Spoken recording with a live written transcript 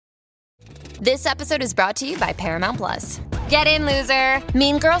This episode is brought to you by Paramount Plus. Get in, loser!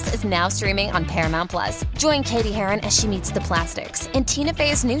 Mean Girls is now streaming on Paramount Plus. Join Katie Heron as she meets the plastics in Tina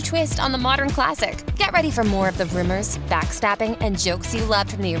Fey's new twist on the modern classic. Get ready for more of the rumors, backstabbing, and jokes you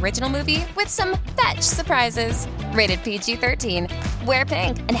loved from the original movie with some fetch surprises. Rated PG-13. Wear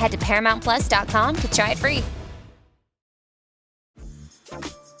pink and head to ParamountPlus.com to try it free.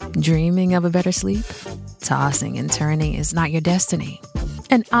 Dreaming of a better sleep? Tossing and turning is not your destiny.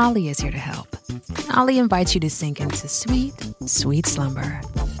 And Olly is here to help. Olly invites you to sink into sweet, sweet slumber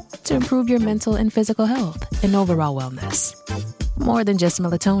to improve your mental and physical health and overall wellness. More than just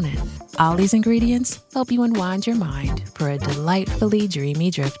melatonin, Olly's ingredients help you unwind your mind for a delightfully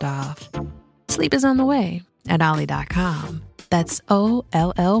dreamy drift off. Sleep is on the way at Olly.com. That's OLLY.com.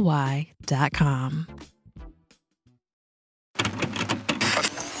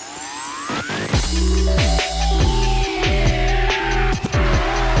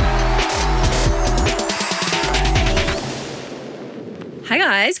 Hi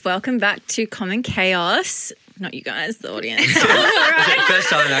guys, welcome back to Common Chaos. Not you guys, the audience. First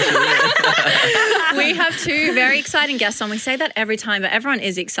time actually. We have two very exciting guests on. We say that every time, but everyone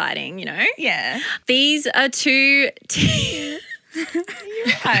is exciting, you know? Yeah. These are two...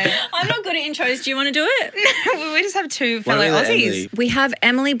 Right. I'm not good at intros. Do you want to do it? We just have two fellow Aussies. Emily? We have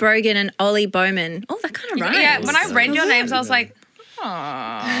Emily Brogan and Olly Bowman. Oh, that kind of rhymes. Yeah, when I read your names, I was like, oh.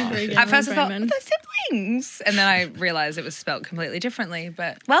 At first I thought, Bowman. they're siblings. And then I realised it was spelled completely differently.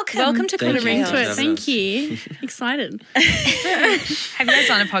 But welcome. Welcome to Common Thank you. Chaos. Thank you. Excited. Have you guys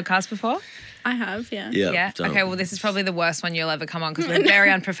done a podcast before? I have, yeah. Yeah. done. Okay, well, this is probably the worst one you'll ever come on because we're very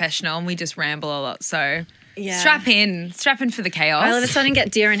unprofessional and we just ramble a lot. So Yeah. strap in for the chaos. I all of a sudden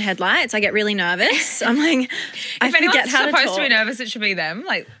get deer in headlights. I get really nervous. I'm like, I if forget anyone's how to supposed talk. to be nervous, it should be them.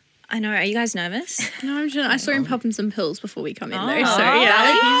 Like, I know. Are you guys nervous? No, I'm just, I saw him popping some pills before we come in though. Oh, So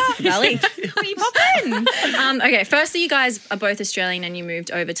yeah. Valley. what are you popping? Okay, firstly, you guys are both Australian and you moved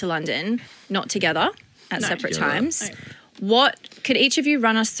over to London, not together, at separate together. times. No. What could each of you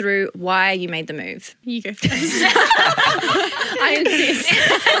run us through why you made the move? You go first. I insist.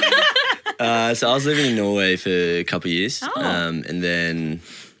 So I was living in Norway for a couple of years, Oh. and then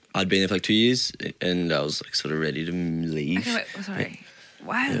I'd been there for like 2 years, and I was like sort of ready to leave. Okay, wait, sorry.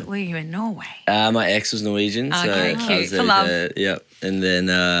 Why were you in Norway? My ex was Norwegian, so Okay, I cute. was For there love. yeah, and then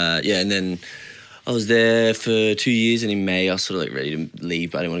and then I was there for 2 years, and in May I was sort of like ready to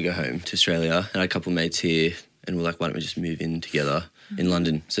leave, but I didn't want to go home to Australia. And I had a couple of mates here, and we're like, why don't we just move in together in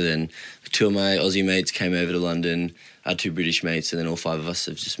London? So then two of my Aussie mates came over to London. I had two British mates, and then all five of us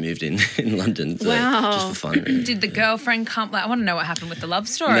have just moved in London. So Wow. just for fun. Really. Did the girlfriend come? Like, I want to know what happened with the love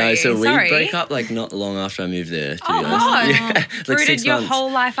story. No, so we Sorry. broke up like not long after I moved there. To Oh, be honest. God. Yeah, like Rooted 6 your months. whole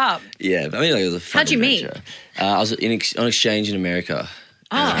life up. Yeah, I mean, like, it was a fun How'd you meet? adventure. I was on exchange in America.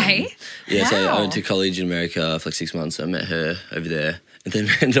 Okay. Yeah, so I Wow. went to college in America for like 6 months. I met her over there, and then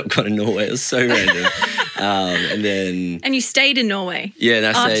ended up going to Norway. It was so random. And then And you stayed in Norway. yeah, and I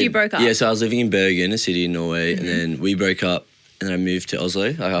After stayed- you broke up? Yeah, so I was living in Bergen, a city in Norway, and then we broke up, and then I moved to Oslo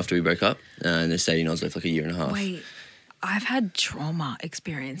like after we broke up, and then stayed in Oslo for like a year and a half. Wait, I've had trauma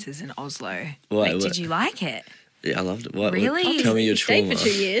experiences in Oslo. What- Did what- you like it? Yeah, I loved it. What, Really? Tell me your You stayed trauma. for 2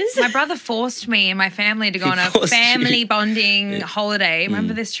 years. My brother forced me and my family to go He on a forced family you. bonding holiday.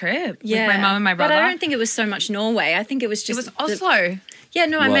 Remember this trip Yeah. with my mum and my brother? But I don't think it was so much Norway. I think it was it just was the- Oslo. Yeah,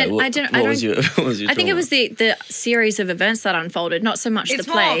 no, I What- meant what- I don't. What was your I think it trauma? was the series of events that unfolded, not so much It's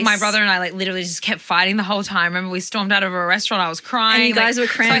the more place. my brother and I like literally just kept fighting the whole time. Remember we stormed out of a restaurant. I was crying. And you guys were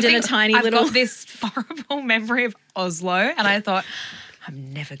crammed so I in a think tiny I've little- got this horrible memory of Oslo, and I thought,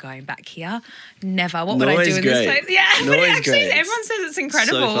 I'm never going back here. Never. What would I do Norway's in this great. place? Yeah, but Norway's actually, great. everyone says it's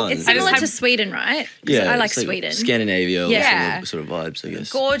incredible. fun. It's I similar just to have Sweden, right? 'Cause I like it's Sweden. Scandinavia, Yeah. sort of vibes, I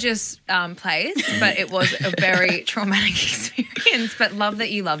guess. gorgeous place, but it was a very traumatic experience. But love that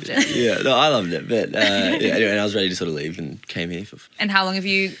you loved it. Yeah, no, I loved it, but yeah, anyway, and I was ready to sort of leave and came here for And how long have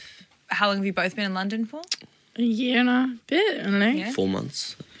you both been in London for? A year and a bit, I don't know. Yeah. 4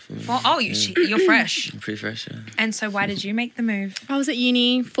 months. Well, oh, you're fresh. I'm pretty fresh, yeah. And so, why did you make the move? I was at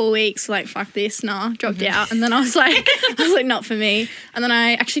uni 4 weeks, like fuck this, nah, dropped out, and then I was like, not for me. And then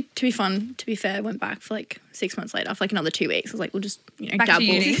I actually, to be fair, went back for like 6 months later, for like another 2 weeks. I was like, we'll just Back to dabble.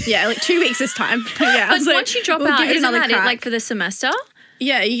 uni. Yeah, like 2 weeks this time. Yeah, I was But like, once you drop we'll out, give it isn't another that it, crack. like for the semester?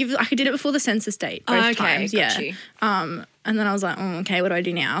 Yeah, I did it before the census date both times. got Yeah. you. And then I was like, okay, what do I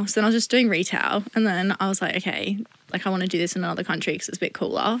do now? So then I was just doing retail, and then I was like, okay, like I want to do this in another country because it's a bit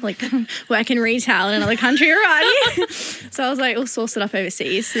cooler. Like work in retail in another country already. So I was like, we'll source it up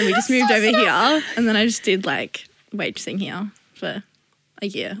overseas. And then we just moved over here, and then I just did like waitressing here for a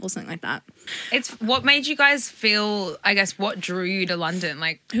year or something like that. It's what made you guys feel, I guess, what drew you to London?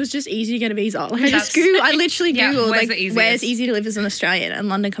 Like, It was just easy to get a visa. Like I literally Yeah, Googled where's like the where's easiest? easy to live as an Australian, and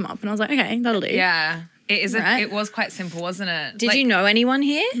London come up, and I was like, okay, that'll do. yeah, it is. Right. It was quite simple, wasn't it? Did Like, you know anyone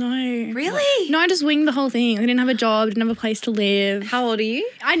here? No. really? No, I just winged the whole thing. I didn't have a job, didn't have a place to live. How old are you?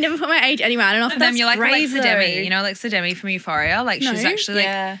 I never put my age anywhere. I don't know if And then that's you're like brave, Alexa Demi, though. you know, Alexa Demi from Euphoria. Like she's No. actually like,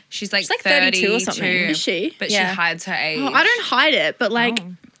 Yeah. she's like, She's like 32 or something. Is she? But Yeah. she hides her age. Oh, I don't hide it, but like,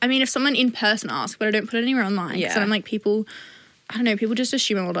 Oh. I mean, if someone in person asks, but I don't put it anywhere online. Yeah. So I'm like, people, I don't know, people just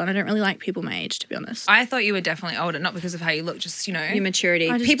assume I'm older, and I don't really like people my age, to be honest. I thought you were definitely older, not because of how you look, just, you know. Your maturity.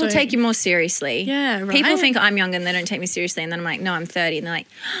 I just People don't- take you more seriously. Yeah, right. People think I'm young and they don't take me seriously, and then I'm like, no, I'm 30, and they're like,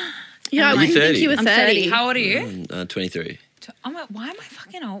 Yeah, I Are you wouldn't think 30? you were I'm 30. 30. How old are you? 23. I'm like, why am I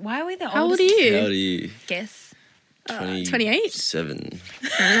fucking old? Why are we the How old oldest? are you? How old are you? Guess. 28? 7.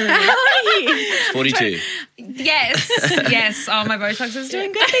 How old are you? 42. Yes. Yes. Oh, my Botox is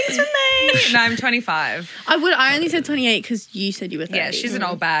doing good things for me. No, I'm 25. I only said 28 because you said you were 30. Yeah, she's an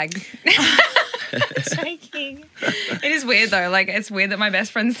old bag. Joking. It is weird though. Like, it's weird that my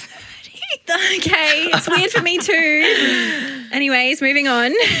best friend's 30. okay, it's weird for me too. Anyways, moving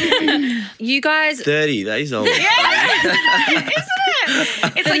on. You guys, 30. That is old. Isn't it?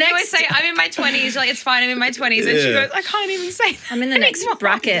 It's like you always say, I'm in my 20s. You're like, it's fine, I'm in my 20s. And she Yeah. goes, I can't even say that. I'm in the next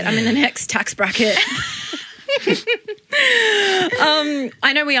bracket. I'm in the next tax bracket.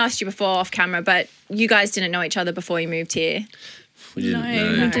 I know we asked you before off camera, but you guys didn't know each other before you moved here. We didn't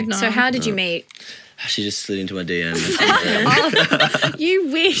No, know. we did not. So how did you meet? She just slid into my DM.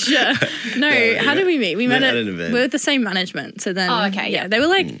 You wish. No, how did we meet? We met Met at at an event. we were at the same management. So then, Oh, okay, yeah. they were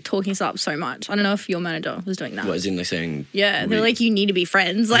like talking us up so much. I don't know if your manager was doing that. What, as in like saying... Yeah, they're like, you need to be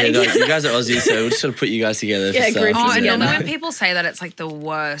friends. Like, Yeah, no, you guys are Aussies, so we'll just sort of put you guys together Yeah, for stuff. group Oh, and together. when people say that, it's like the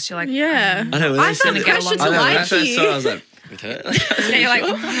worst. You're like, yeah. I know. When I they felt said it- pressure to I know, when I like first you. saw it, I was like, with her? yeah, you're like,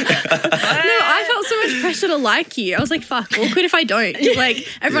 No, I felt so much pressure to like you. I was like, fuck, awkward if I don't. Like,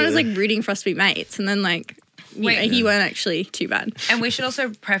 everyone was like rooting for us to be mates. And then like, you Wait. know, you weren't actually too bad. and we should also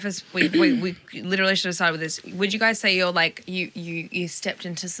preface, we literally should have started with this. Would you guys say you're like, you stepped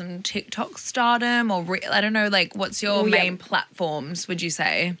into some TikTok stardom or I don't know, like what's your main platforms, would you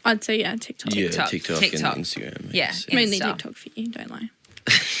say? I'd say, yeah, TikTok. Yeah, TikTok. TikTok and Instagram. I Yeah. guess. Mainly Insta. TikTok for you, don't lie.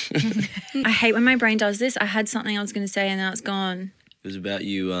 I hate when my brain does this. I had something I was going to say and now it's gone. It was about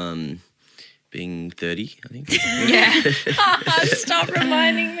you being 30, I think. Yeah. Stop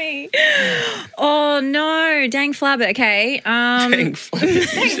reminding me. Oh no, dang flabbit. Okay. Dang,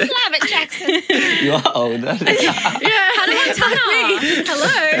 Flabbit Jackson. you are old. Hannah Montana.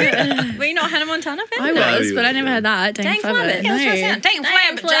 Hello. Were you not Hannah Montana fan? I No, was, you but I weren't, never yeah. had that. Dang Dang flabbit. flabbit. Yeah, that's what I No. said. Dang,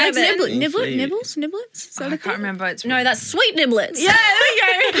 Dang flabbit, flabbit. Niblet, Flea. niblets? Is that I what can't remember. It's No, that's sweet niblets. Yeah,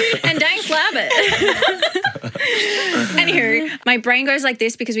 there we go. And dang flabbit. Anywho, my brain goes like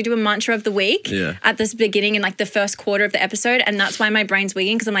this because we do a mantra of the week Yeah. at this beginning in like the first quarter of the episode, and that's why my brain's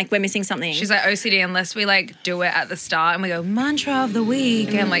wigging because I'm like, we're missing something. She's like OCD unless we like do it at the start and we go mantra of the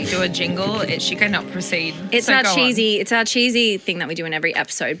week and like do a jingle. She cannot proceed. It's So our go on. cheesy. It's our cheesy thing that we do in every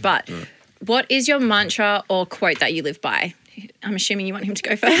episode. But what is your mantra or quote that you live by? I'm assuming you want him to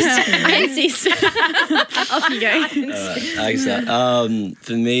go first. I insist. Off you go. I guess that.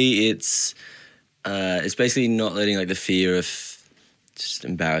 For me, it's basically not letting like the fear of just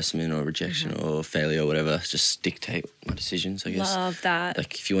embarrassment or rejection or failure or whatever just dictate my decisions, I guess. Love that.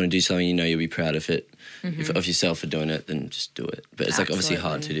 Like if you want to do something, you know you'll be proud of it. If, of yourself for doing it, then just do it. But it's like obviously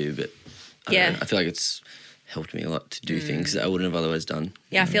hard to do, but I don't know. I feel like it's helped me a lot to do things that I wouldn't have otherwise done.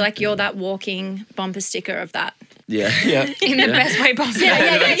 Yeah, I feel like you're that walking bumper sticker of that. Yeah, yeah. In the best way possible.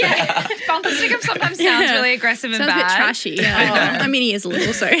 Yeah. Bumper sticker sometimes sounds Yeah. really aggressive and Sounds a bad. bit trashy. Yeah. I mean, he is a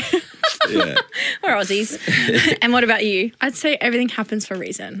little, so. Yeah. We're Aussies. And what about you? I'd say everything happens for a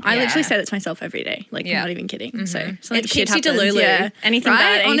reason. I Yeah. literally say that to myself every day. Like, Yeah. not even kidding. So, something It shit keeps you happens. delulu. Yeah. Anything Right?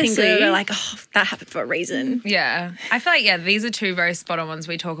 bad, anything Honestly. good, we're like, oh, that happened for a reason. Yeah, I feel like these are two very spot on ones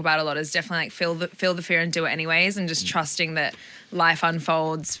we talk about a lot. Is definitely like feel the fear and do it anyways, and just trusting that life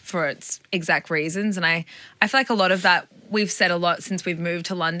unfolds for its exact reasons. And I feel like a lot of that we've said a lot since we've moved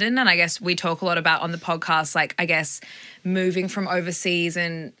to London, and I guess we talk a lot about on the podcast, like I guess moving from overseas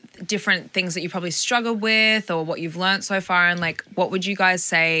and different things that you probably struggled with or what you've learned so far, and like what would you guys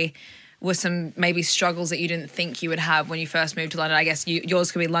say were some maybe struggles that you didn't think you would have when you first moved to London? I guess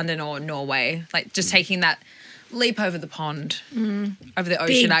yours could be London or Norway, like just taking that leap over the pond, over the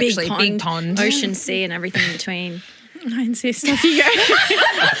ocean, big pond. Ocean, sea, and everything in between. I insist. Off you go.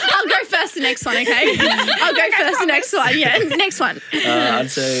 I'll go first the next one, okay? I'll go first the next one. Yeah, next one. I'd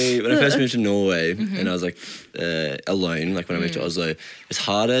say when I first moved to Norway and I was like alone, like when I moved to Oslo, it's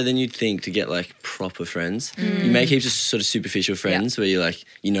harder than you'd think to get like proper friends. You make heaps of sort of superficial friends where you like,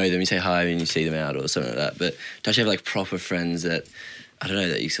 you know them, you say hi and you see them out or something like that. But to actually have like proper friends that, I don't know,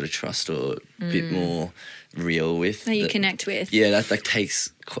 that you sort of trust or a bit more real with. That you connect with. Yeah, that like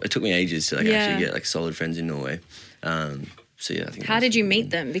it took me ages to like actually get like solid friends in Norway. So yeah, I think. How did you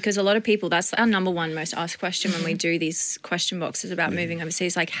meet them? Because a lot of people, that's our number one most asked question when we do these question boxes about moving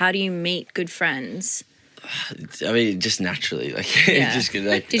overseas. Like, how do you meet good friends? I mean, just naturally, like, just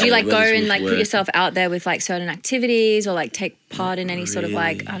like. Did you like go and like put yourself out there with like certain activities or like take part in any sort of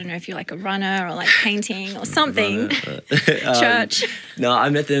like, I don't know if you're like a runner or like painting or something? Church. No, I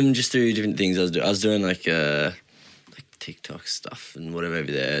met them just through different things. I was doing like TikTok stuff and whatever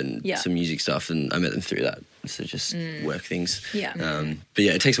over there and some music stuff, and I met them through that. So just work things. Yeah. But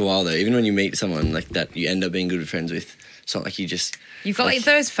yeah, it takes a while though. Even when you meet someone like that, you end up being good friends with. It's not like you just. You've got like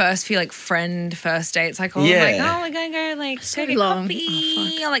those first few like friend first dates, like all like, oh, we're gonna go like So go get long.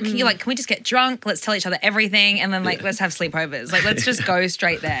 coffee. Or like you're like, can we just get drunk? Let's tell each other everything, and then like let's have sleepovers. Like let's just go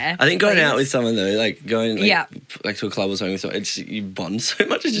straight there. I think going out with someone though, like going like to a club or something with someone, it's you bond so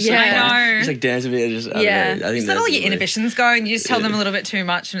much. It's just so fun. I know. Just like dance a bit. I don't know. I think Just let all your inhibitions go, and you just tell them a little bit too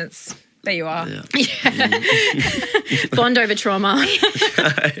much, and it's. There you are. Yeah. Bond over trauma.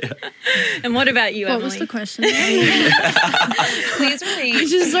 And what about you, What Emily? was the question? Please repeat. I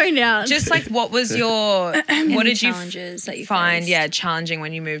just zoned out. Just like what was your what did you challenges that you find faced? challenging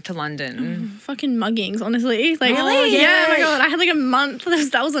when you moved to London? Fucking muggings, honestly. Like, Really? oh, yeah, oh my Yeah. God. I had like a month.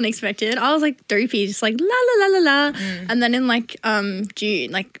 That was unexpected. I was like droopy, just like la la la la la. And then in like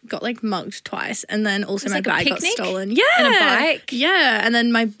June, like got like mugged twice. And then also my like a bag got picnic? stolen. Yeah. And a bike? Yeah. And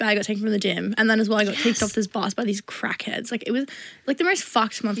then my bag got taken from the gym. And then as well, I got kicked off this bus by these crackheads. Like it was like the most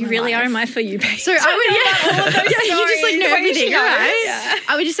fucked month You of my really life. are in my For You page. So I would, you just like know Where everything, you go. right? Yeah.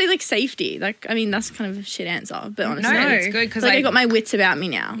 I would just say like safety. Like, I mean, that's kind of a shit answer, but honestly, No, it's good because like I got my wits about me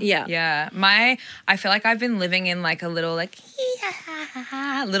now. Yeah. Yeah, I feel like I've been living in like a little like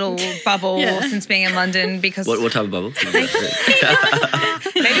little bubble since being in London because What type of bubble?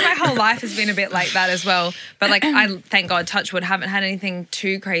 maybe my whole life has been a bit like that as well. But like I thank God, touch wood, haven't had anything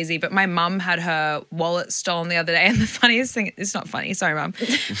too crazy. But my mum had her wallet stolen the other day, and the funniest thing, it's not funny, sorry mum, but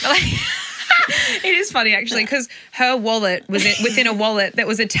like. It is funny actually because her wallet was within a wallet that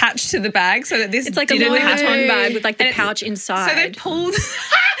was attached to the bag, so that this It's like a didn't Louis have Vuitton bag with like the And pouch inside. So they pulled.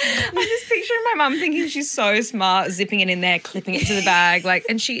 I'm just picturing my mum thinking she's so smart, zipping it in there, clipping it to the bag, like,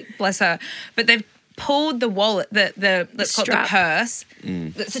 and she, bless her, but they've pulled the wallet, the let's call it the strap. purse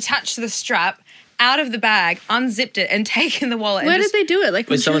that's attached to the strap out of the bag, unzipped it, and taken the wallet. Where and did they do it? Like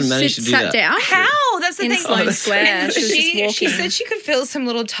when someone she managed was to do sat that? down? How? That's the In thing. Sloane Square. And She was just she walking. said she could feel some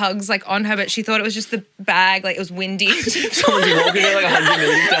little tugs like on her, but she thought it was just the bag, like it was windy. Someone's walking there like 100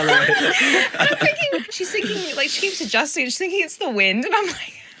 meters down the road. She's thinking, like she keeps adjusting. She's thinking it's the wind, and I'm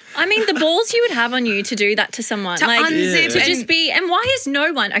like, I mean, the balls you would have on you to do that to someone. To like, unzip to and- just be, and why is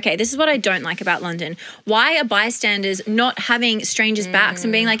no one, okay, this is what I don't like about London. Why are bystanders not having strangers' backs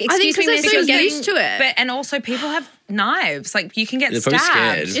and being like, I think excuse me, because they're so miss, used to it. but and also people have knives. Like you can get They're probably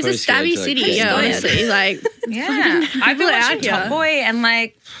stabbed. scared. It's a Probably stabby scared to, like, city, push yeah, them. honestly. Like, Yeah, I've been people are watching out Top here. Boy and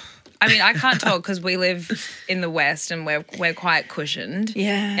like, I mean, I can't talk because we live in the West and we're quite cushioned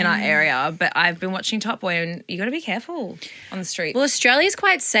Yeah. in our area. But I've been watching Top Boy and you got to be careful on the street. Well, Australia's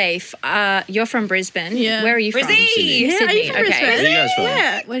quite safe. You're from Brisbane. Yeah. Where are you from? Brizzy! yeah, are you from Okay. Brisbane? Where are you guys from?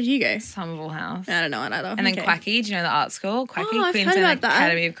 Yeah. Where did you go? Somerville House. I don't know it either. And then Okay. Quacky, do you know the art school? Quacky, Oh, I've heard Queensland about that.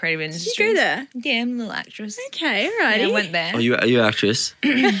 Academy of Creative Industries. Did you go there? Yeah, I'm a little actress. Okay, Yeah, alrighty. I went there. Are you an actress?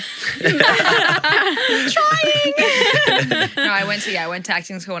 No, I went to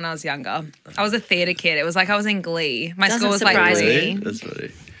acting school when I was younger. I was a theatre kid. It was like I was in Glee. My Doesn't school was like surprise Glee. me. That's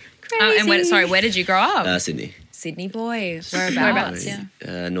funny. And where did you grow up? Sydney. Sydney boy. Whereabouts,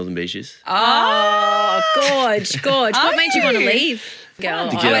 yeah. Northern Beaches. Oh, gorge. What made you want to leave, girl?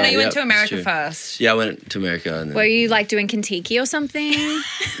 The Oh, girl, I know you went yep, to America that's true. first. Yeah, I went to America. And then, Were you like doing Kentucky or something?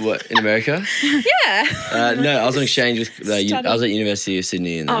 what, in America? Yeah. No, I was on exchange with, I was at University of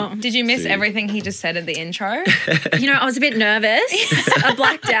Sydney. And then, Did you miss So- everything he just said at the intro? You know, I was a bit nervous. I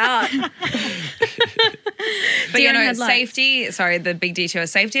blacked out. But you Deer in know, headlights. safety, sorry, the big detour.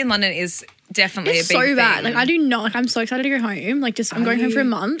 Safety in London is definitely It's a big so bad. thing. Like I do not. Like I'm so excited to go home. Like I'm going home for a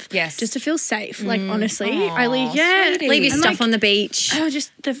month. Yes. Just to feel safe. Like honestly, I leave. Yeah, Leave your and, stuff like, on the beach. it's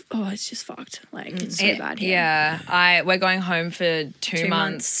just fucked. Like it's so bad here. Yeah, we're going home for 2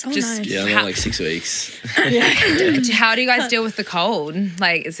 months. Oh, Just nice. Yeah, I'm on like 6 weeks. how do you guys deal with the cold?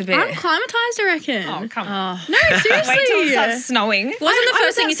 Like it's a bit. I'm climatized, I reckon. Oh come on! No, seriously. Wait till it starts snowing. Wasn't the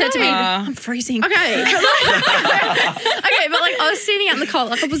first thing you said to me? I'm freezing. Okay. But okay, but like I was sitting out in the cold.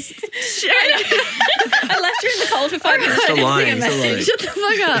 Like I was. I left you in the cold for 5 minutes. Stop lying. Stop lying. Shut the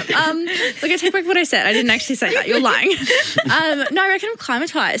fuck up. Like I take back what I said. I didn't actually say that. You're lying. No, I reckon I'm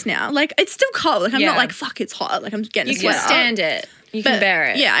climatized now. Like it's still cold. Like I'm not like fuck. It's hot. Like I'm getting You a can sweater. stand it. You can bear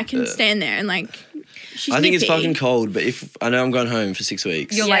it. Yeah, I can stand there and like. She's I think it's nippy. fucking cold, but if I know I'm going home for 6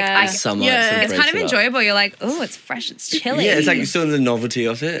 weeks, You're like, Yeah. summer, Yeah. it's kind of enjoyable. You're like, oh, it's fresh, it's chilly. Yeah, it's like still the novelty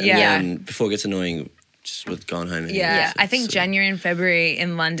of it. Yeah. And then before it gets annoying, just with going home. And Yeah, I think January and February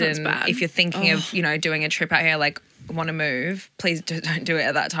in London, bad. if you're thinking of, doing a trip out here, like want to move, please don't do it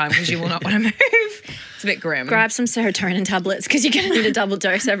at that time because you will not want to move. It's a bit grim. Grab some serotonin tablets because you're going to need a double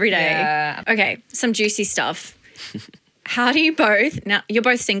dose every day. Yeah. Okay, some juicy stuff. How do you both, now you're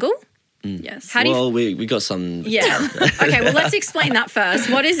both single? Yes. How do you, Well, we got some. yeah. Okay, well, let's explain that first.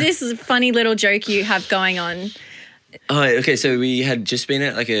 What is this funny little joke you have going on? Oh, okay. So we had just been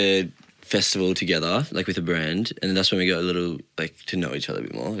at like a festival together, like with a brand, and that's when we got a little like to know each other a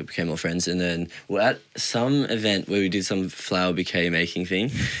bit more. We became more friends, and then we're at some event where we did some flower bouquet making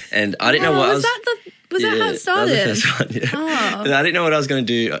thing, and I didn't know what I was. Was that how it started? That was the first one, yeah. And I didn't know what I was going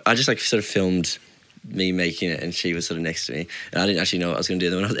to do. I just like sort of filmed me making it, and she was sort of next to me, and I didn't actually know what I was going to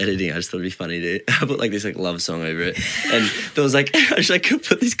do. And then when I was editing, I just thought it'd be funny to I put like this like love song over it, and there was like I just like could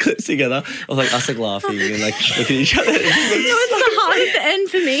put these clips together of like us like laughing and like looking at each other. No, it's the heart at the end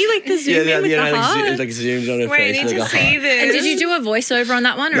for me, like the zoom in with the heart. It like zoomed on her Wait, I face. need like to a see heart. this. And did you do a voiceover on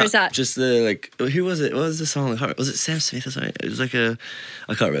that one, or No, is that just the like? Who was it? What was the song? Was it Sam Smith or something? It was like a.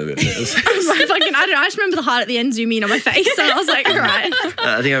 I can't remember. It was, I just remember the heart at the end zooming in on my face, and I was like, all right.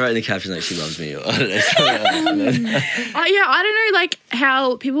 I think I wrote in the caption like she loves me, or I don't know. Something like that. Yeah, I don't know like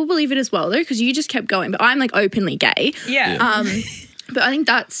how people believe it as well though, because you just kept going. But I'm like openly gay. Yeah. But I think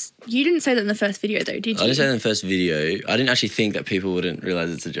you didn't say that in the first video though, did you? I didn't say that in the first video. I didn't actually think that people wouldn't realise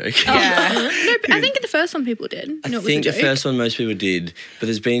it's a joke. Yeah. No, but I think in the first one people did. I think the first one most people did, but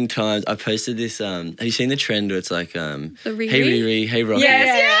there's been times I posted this. Have you seen the trend where it's like, hey Riri, hey Rocky?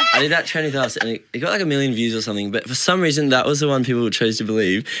 Yes, I did that trend with us, and it got like 1 million views or something. But for some reason, that was the one people chose to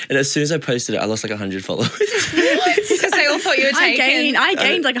believe. And as soon as I posted it, I lost like 100 followers. Because they all thought you were taken. I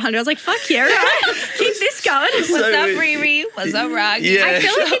gained like 100. I was like, fuck yeah, right? Keep this going. What's up, Riri? What's up, Rocky? Yeah. I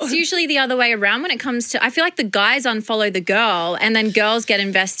feel like it's usually the other way around when it comes to, I feel like the guys unfollow the girl and then girls get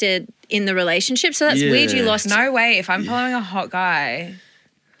invested in the relationship. So that's weird you lost. No way. If I'm following a hot guy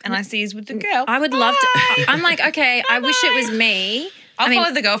and I see he's with the girl, I would love to. I'm like, okay, I wish it was me. I'll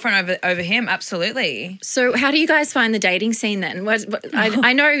follow the girlfriend over him. Absolutely. So how do you guys find the dating scene then?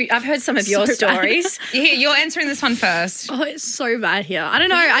 I know I've heard some of your stories. You're answering this one first. Oh, it's so bad here. I don't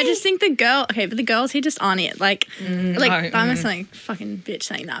know. I just think but the girls here just aren't it. Like, I'm not like fucking bitch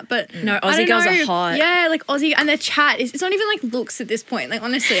saying that, but No, I Aussie don't girls know. are hot. Yeah, like Aussie, and their chat it's not even like looks at this point. Like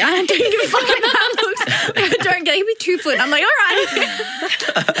honestly, I don't give a fuck about how it looks. Like, I don't get. It could be 2 foot. I'm like, all right,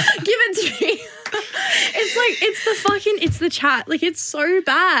 give it to me. It's the chat. Like it's so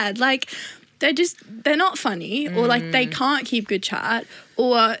bad. Like they're not funny, or like they can't keep good chat,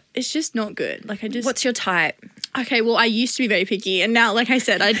 or it's just not good. Like What's your type? Okay, well, I used to be very picky, and now, like I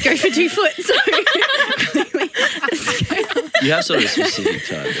said, I'd go for 2 foot. So clearly, You have sort of a specific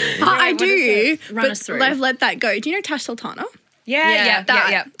type. Though. I do, Run us through. but I've let that go. Do you know Tash Sultana? Yeah.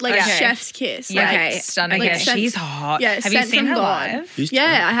 Like Okay. chef's kiss. Yeah, Like, Okay. stunning. Like, Yeah, sent- she's hot. yeah, Have you sent seen from her God. live?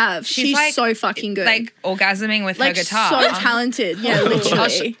 yeah, I have. She's like- so fucking good. Like orgasming with Like her guitar. so talented. Yeah,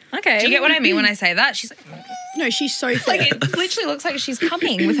 literally. Okay. Do you get what I mean when I say that? She's like, No, she's so like fit. it literally looks like she's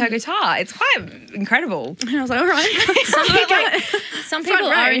coming with her guitar. It's quite incredible. And I was like, all right. Some people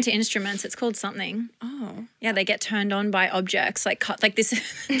Front row. are into instruments. It's called something. Oh. Yeah, they get turned on by objects like this.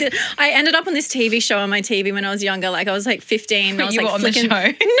 I ended up on this TV show on my TV when I was younger. Like I was like 15. And I was You like were on the flicking.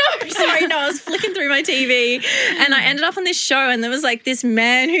 show? No, sorry, no. I was flicking through my TV, and I ended up on this show, and there was like this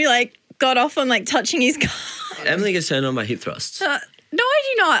man who like got off on like touching his car. Emily gets turned on by hip thrusts. No, I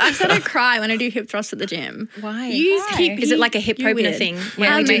do not. I said I cry when I do hip thrusts at the gym. Why? Is it like a hip you're opener weird. thing?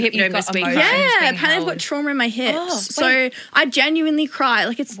 Where we do you've hypno got this week. emotions Yeah, being apparently I've held. got trauma in my hips. Oh, so I genuinely cry.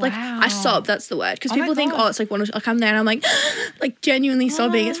 Like it's like Wow. I sob, that's the word. Because Oh my people think, God. oh, it's like like I'm there and I'm like genuinely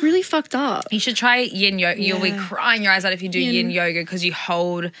sobbing. It's really fucked up. You should try yin yoga. You'll be crying your eyes out if you do yin yoga because you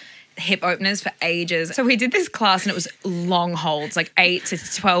hold hip openers for ages. So we did this class and it was long holds, like 8 to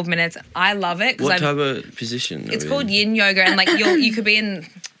 12 minutes. I love it. What type of position? It's called yin yoga, and like you could be in.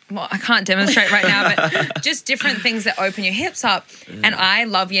 Well, I can't demonstrate right now, but just different things that open your hips up. And I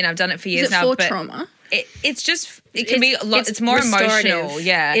love yin. I've done it for years now. Is it for trauma? It's just, it can be a lot, it's more emotional.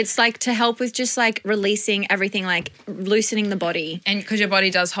 Yeah. It's like to help with just like releasing everything, like loosening the body. And because your body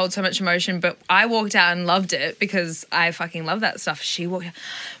does hold so much emotion. But I walked out and loved it because I fucking love that stuff. She walked out,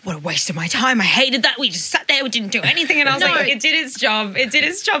 what a waste of my time. I hated that. We just sat there, we didn't do anything. And I was like, it did its job. It did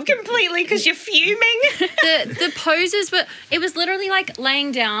its job completely because you're fuming. The poses, but it was literally like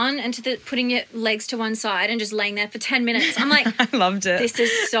laying down and putting your legs to one side and just laying there for 10 minutes. I'm like, I loved it. This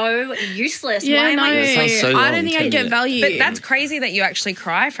is so useless. Yeah, Why am I so I don't think I'd get value. But that's crazy that you actually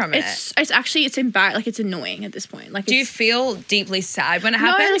cry from it. It's embarrassing. Like, it's annoying at this point. Like, do you feel deeply sad when it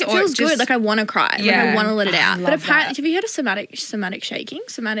happens? No, like, it feels good. Like, I want to cry. Yeah. Like, I want to let it out. But apparently, that. have you heard of somatic shaking?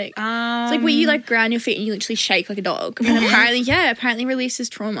 It's like where you like ground your feet and you literally shake like a dog. And apparently releases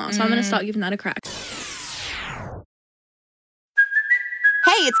trauma. So I'm going to start giving that a crack.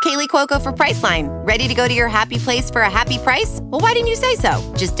 Hey, it's Kaylee Cuoco for Priceline. Ready to go to your happy place for a happy price? Well, why didn't you say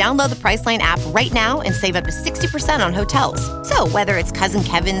so? Just download the Priceline app right now and save up to 60% on hotels. So whether it's Cousin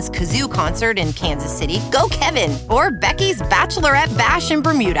Kevin's Kazoo Concert in Kansas City, go Kevin, or Becky's Bachelorette Bash in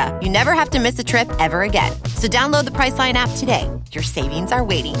Bermuda, you never have to miss a trip ever again. So download the Priceline app today. Your savings are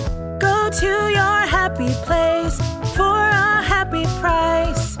waiting. Go to your happy place for a happy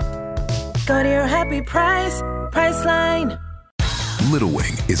price. Go to your happy price, Priceline. Little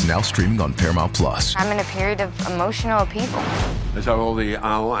Wing is now streaming on Paramount Plus. I'm in a period of emotional upheaval. Is that all the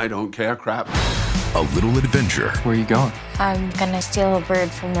I don't care crap? A little adventure. Where are you going? I'm gonna steal a bird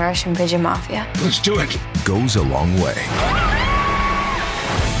from the Russian pigeon mafia. Let's do it. Goes a long way.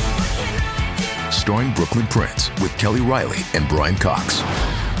 Starring Brooklyn Prince with Kelly Riley and Brian Cox.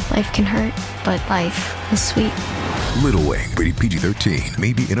 Life can hurt, but life is sweet. Little Wing, rated PG-13,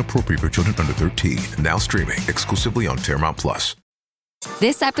 may be inappropriate for children under 13. Now streaming exclusively on Paramount Plus.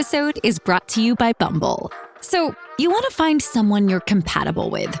 This episode is brought to you by Bumble. So, you want to find someone you're compatible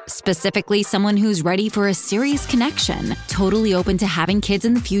with, specifically someone who's ready for a serious connection, totally open to having kids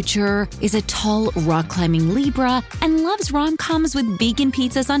in the future, is a tall, rock-climbing Libra, and loves rom-coms with vegan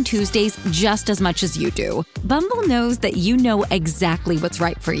pizzas on Tuesdays just as much as you do. Bumble knows that you know exactly what's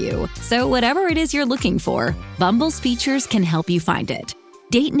right for you. So whatever it is you're looking for, Bumble's features can help you find it.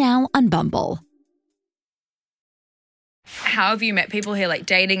 Date now on Bumble. How have you met people here? Like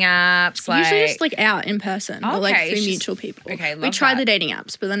dating apps? Usually just like out in person or like through mutual people. Okay, we tried the dating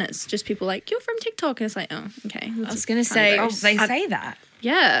apps, but then it's just people like, you're from TikTok. And it's like, oh, okay. I was going to say. Oh, they say that.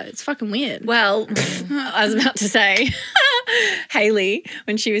 Yeah, it's fucking weird. Well, I was about to say, Haley,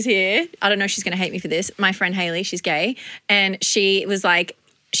 when she was here, I don't know if she's going to hate me for this. My friend Haley, she's gay. And she was like,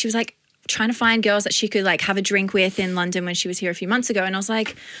 trying to find girls that she could like have a drink with in London when she was here a few months ago. And I was like,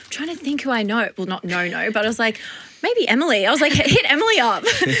 I'm trying to think who I know. Well, not no, but I was like, maybe Emily. I was like, hit Emily up.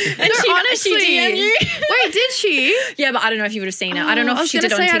 And honestly, she DM'd you. Wait, did she? Yeah, but I don't know if you would have seen her. I don't know if she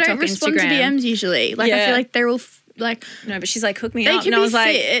did it on TikTok or Instagram. I don't respond to DMs usually. Like, I feel like they're all like, no, but she's like, hook me they up. can And I be was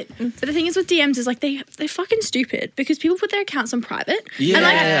like, fit. But the thing is with DMs is like they're fucking stupid because people put their accounts on private. Yeah, and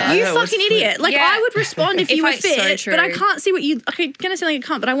like yeah, you fucking idiot. Like I would respond if you were fit, so but I can't see what you. I'm gonna sound like I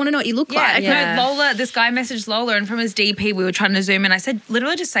can't, but I want to know what you look like. Yeah. No, Lola. This guy messaged Lola, and from his DP, we were trying to zoom in. I said,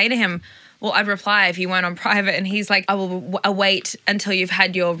 literally, just say to him, well, I'd reply if you weren't on private. And he's like, I will await until you've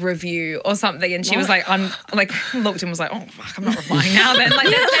had your review or something. And she was like, looked and was like, oh, fuck, I'm not replying now then. Like,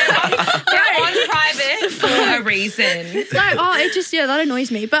 they're on private for a reason. That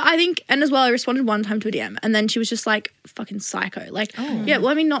annoys me. But I think, and as well, I responded one time to a DM and then she was just like, fucking psycho. Like, yeah, well,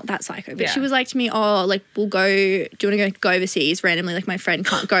 I mean, not that psycho, but she was like to me, oh, like, we'll go, do you want to go overseas randomly? Like, my friend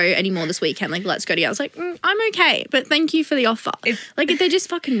can't go anymore this weekend. Like, let's go together. I was like, I'm okay, but thank you for the offer. They're just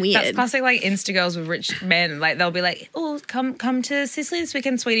fucking weird. That's classic, like Insta girls with rich men. Like they'll be like, "Oh, come to Sicily this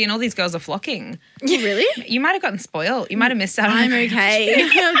weekend, sweetie," and all these girls are flocking. Really? You might have gotten spoiled. You might have missed out. I'm okay.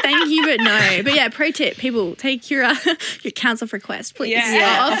 Thank you, but no. But yeah, pro tip: people take your accounts off request, please.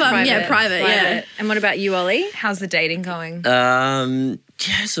 Yeah, private. Yeah. And what about you, Ollie? How's the dating going?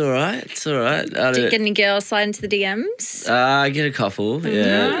 Yeah, it's all right. It's all right. Do you get any girls slide into the DMs? I get a couple.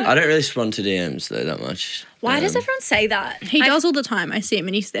 Yeah, I don't really respond to DMs though that much. Why does everyone say that? He does all the time. I see him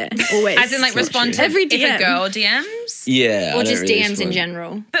and he's there always. As in, like, respond to every DM. If a girl DMs? Yeah. Or just really DMs respond. in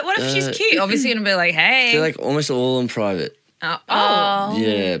general. But what if she's cute? Obviously, you're going to be like, hey. They're like almost all on private. Oh.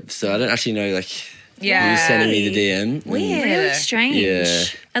 Yeah, so I don't actually know, like, yeah. who's sending me the DM. Weird. Really strange. Yeah.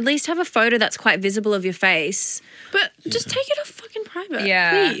 At least have a photo that's quite visible of your face. But just take it off fucking private,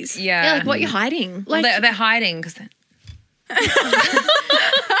 Yeah. please. Yeah. Yeah, like what you're hiding. Like, they're hiding because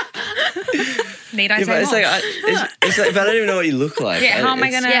Need I Yeah, say but it's more? like, it's like, but I don't even know what you look like. Yeah, how am I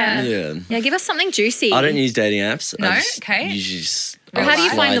gonna- Yeah, give us something juicy. I don't use dating apps. No? I just Okay. usually just. Well, how do you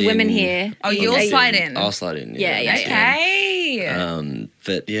find the women here? Oh, you'll slide in. I'll slide in. Yeah. Okay.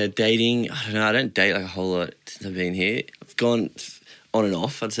 But yeah, dating. I don't know. I don't date like a whole lot since I've been here. I've gone on and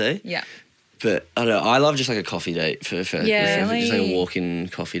off, I'd say. Yeah. But I don't know. I love just like a coffee date for just like a walk-in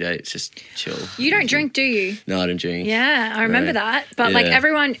coffee date. It's just chill. You don't drink, do you? No, I don't drink. Yeah, I remember that. But like Yeah.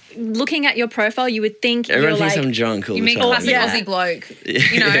 everyone looking at your profile, you would think Everyone you're thinks like. I'm drunk all You the mean time. classic Aussie bloke,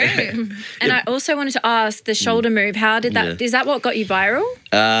 you know? And I also wanted to ask the shoulder move. How did that? Yeah. Is that what got you viral?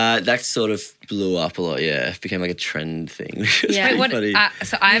 That sort of blew up a lot. Yeah, it became like a trend thing. Which was Yeah. pretty What, funny.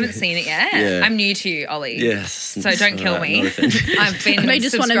 so I haven't seen it yet. Yeah. I'm new to you, Ollie. Yes. So don't kill Alright, me. not offended. I've been They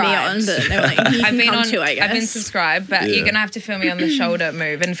just wanted me on, but they were like, you can come too, I guess. I've been subscribed, but Yeah. you're gonna have to film me on the shoulder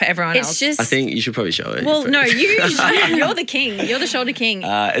move, and for everyone It's else. just. I think you should probably show it. Well, no, you're the king. You're the shoulder king.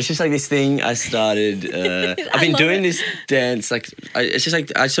 It's just like this thing I started. I've been doing this dance. It's just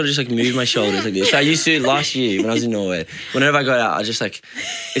like I sort of just like move my shoulders like this. So I used to last year when I was in Norway. Whenever I got out, I just like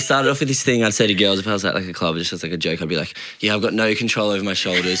it started off with this thing I'd say to girls if I was at like a club, just as like a joke. I'd be like, "Yeah, I've got no control over my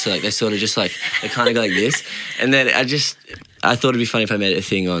shoulders." So like they sort of just like they kind of go like this, and then I thought it'd be funny if I made it a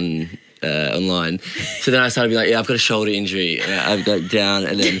thing on. Online, so then I started to be like, yeah, I've got a shoulder injury, and I've got down,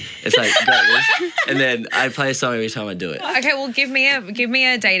 and then it's like got this, and then I play a song every time I do it. Okay, well, give me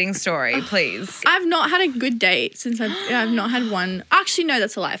a dating story, please. I've not had a good date since I've not had one. Actually, no,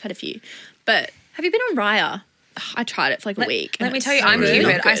 that's a lie. I've had a few. But have you been on Raya? I tried it for like a week. Let and me it's tell you, so I'm good.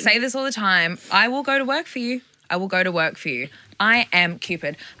 Cupid. Not I good. say this all the time. I will go to work for you. I will go to work for you. I am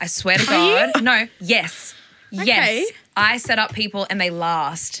Cupid. I swear to God. No, yes. Okay. Yes. I set up people and they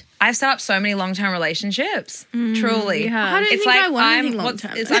last. I've set up so many long-term relationships. Truly. I don't think I want anything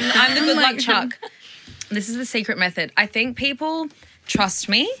long-term. I'm the good Oh luck my Chuck. This is the secret method. I think people trust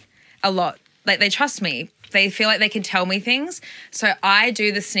me a lot. Like they trust me. They feel like they can tell me things. So I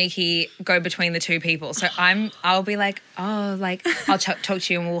do the sneaky go between the two people. So I'll be like, oh, like I'll talk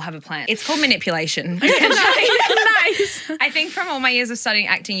to you and we'll have a plan. It's called manipulation. Nice. I think from all my years of studying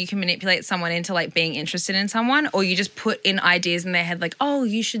acting, you can manipulate someone into like being interested in someone, or you just put in ideas in their head like, oh,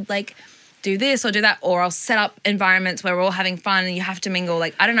 you should like do this or do that, or I'll set up environments where we're all having fun and you have to mingle.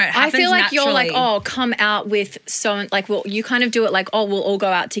 Like, I don't know. It happens I feel like you're like, naturally. oh, come out with so like, well, you kind of do it like, oh, we'll all go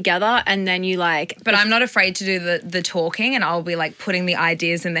out together, and then you like. But I'm not afraid to do the talking, and I'll be like putting the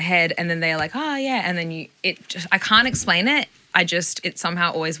ideas in the head, and then they're like, oh yeah, and then I can't explain it. It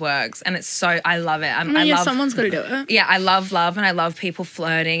somehow always works, and it's so I love it. I love someone's got to do it. Yeah, I love and I love people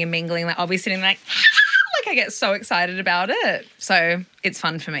flirting and mingling. Like I'll be sitting like. Like I get so excited about it. So it's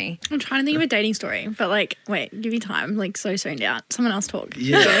fun for me. I'm trying to think of a dating story, but like, wait, give me time. Like so zoned out. Someone else talk.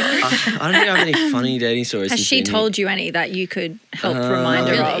 Yeah, I don't think I have any funny dating stories. Has since she being here. told you any that you could help remind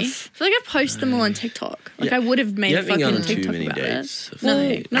her Really? I of? feel like I've posted them all on TikTok. Like I would have made You a haven't been fucking on too TikTok many about dates. it.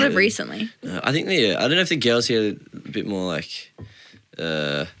 No, not of recently. I think I don't know if the girls here are a bit more like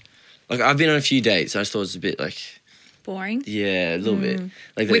I've been on a few dates. I just thought it was a bit like Boring. yeah, a little bit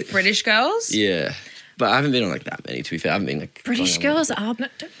like With British girls? Yeah, but I haven't been on like that many. To be fair, I haven't been like British going on, girls like,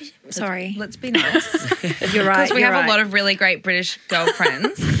 are. Sorry. Let's be nice. You're right. Because we you're have right. a lot of really great British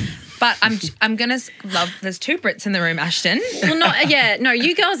girlfriends. But I'm gonna love. There's two Brits in the room, Ashton. Well, no,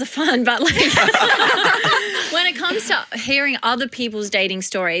 you girls are fun, but like when it comes to hearing other people's dating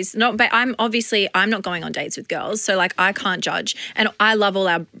stories, but I'm not going on dates with girls, so like I can't judge. And I love all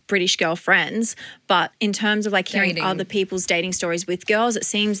our British girl friends, but in terms of like hearing Dating. other people's dating stories with girls, it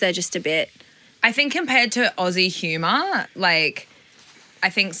seems they're just a bit. I think compared to Aussie humour, like I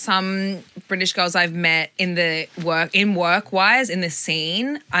think some British girls I've met in work-wise, in the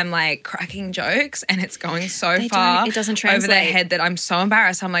scene, I'm like cracking jokes and it's going so far it doesn't over their translate. head that I'm so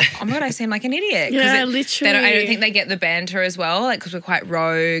embarrassed. I'm like, oh my God, I seem like an idiot. 'Cause Yeah, I literally. don't think they get the banter as well, like because we're quite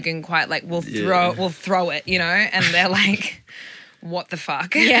rogue and quite like we'll throw it, you know, and they're like. What the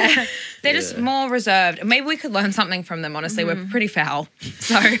fuck? Yeah. They're just more reserved. Maybe we could learn something from them, honestly. We're pretty foul.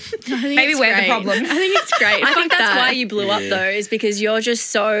 So maybe we're the problem. I think it's great. I think Fuck that's that. why you blew up though, is because you're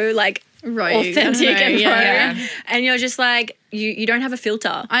just so like Rogue. authentic I don't know, and yeah. rogue, and you're just like you don't have a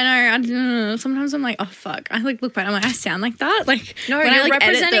filter. I know. Sometimes I'm like, oh fuck. I like look back. I'm like, I sound like that. Like No, when you're I like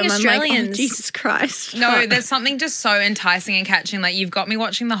edit representing them, I'm like, oh, Australians. Jesus Christ. No, Fuck. there's something just so enticing and catching. Like you've got me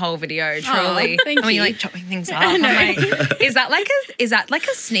watching the whole video, truly. thank and when you're you. like chopping things up, I'm like, is that like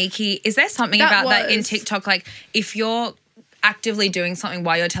a sneaky? Is there something That about that in was. TikTok? Like if you're actively doing something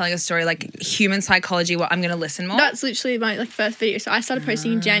while you're telling a story, like human psychology, I'm going to listen more. That's literally my like first video. So I started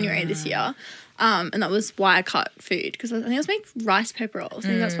posting in January this year. And that was why I cut food because I think I was making rice paper rolls. I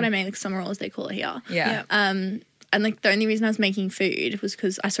think that's what I made, like summer rolls they call it here. Yeah. And like the only reason I was making food was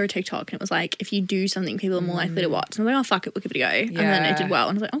because I saw a TikTok and it was like, if you do something, people are more likely to watch. And I was like, oh, fuck it, we'll give it a go. And then it did well.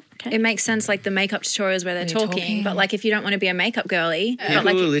 And I was like, oh, okay. It makes sense, like the makeup tutorials where they're talking, but like if you don't want to be a makeup girly. People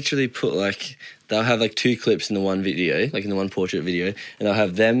will literally put like, they'll have like 2 clips in the one video, like in the one portrait video, and they'll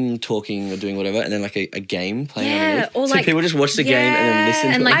have them talking or doing whatever, and then like a game playing underneath. Or so like, people just watch the game and then listen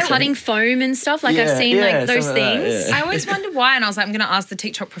to it. And like cutting foam and stuff. Like I've seen like those things. I always wondered why, and I was like, I'm going to ask the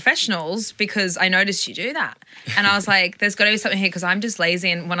TikTok professionals because I noticed you do that. And I was like, there's got to be something here because I'm just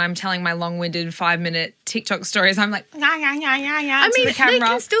lazy, and when I'm telling my long-winded 5-minute TikTok stories, I'm like, yeah. I mean, the camera. they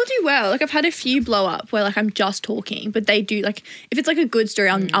can still do well. Like I've had a few blow up where like I'm just talking, but they do like, if it's like a good story,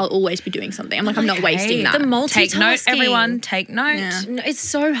 I'll always be doing something. I'm like, I'm not wasting that. The multitasking. Take note, everyone. Take note. Yeah. No, it's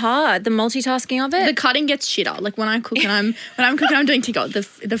so hard. The multitasking of it. The cutting gets shitter. Like when I cook and I'm cooking, I'm doing TikTok. The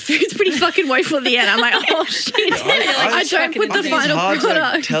food's pretty fucking woeful at the end. I'm like, oh shit. I don't put the final product. product.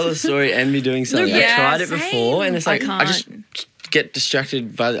 To, like, tell a story and be doing something. I tried it before, and it's like I just get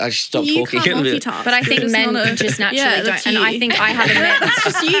distracted by. I just stop You talking. can't multitask. But I think It's men not a- just naturally Yeah, don't. that's And you. I think I have a man. That's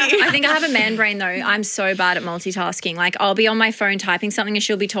just you. I think I have a man brain though. I'm so bad at multitasking. Like I'll be on my phone typing something and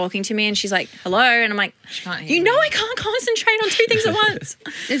she'll be talking to me and she's like, hello. And I'm like, you know I can't concentrate on 2 things at once.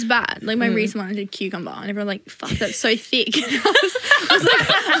 It's bad. Like my recent one, I did cucumber and everyone like, fuck, that's so thick.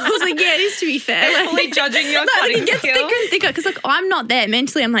 I was like, yeah, it is to be fair. Like, Fully judging your like, cutting it gets skills. thicker and thicker because like I'm not there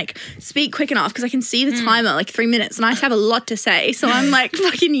mentally. I'm like, speak quick enough because I can see the timer like 3 minutes and I have a lot to say. So I'm like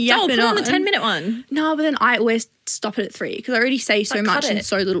fucking yapping put on the 10-minute one. No, but then I always stop it at 3 because I already say so Like, much cut in it.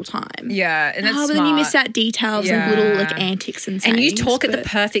 so little time. Yeah, and that's but then you miss out details Yeah. and little like antics and sayings. And you talk at the but-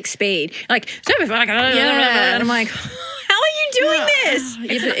 perfect speed. Like, and I'm like, how are you doing this? Yeah,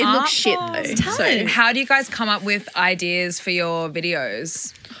 but it looks shit though. So How do you guys come up with ideas for your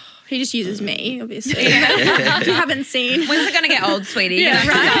videos? he just uses me, obviously. If you haven't seen. When's it going to get old, sweetie? Yeah,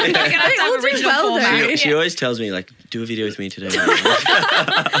 You're right. going to have to all have do original well, though. format. She always tells me like, do a video with me today.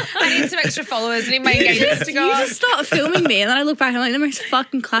 I need some extra followers. I need my engagements to go You up. just start filming me, and then I look back and I'm like the most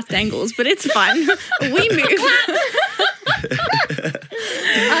fucking clapped angles, but it's fun. We move.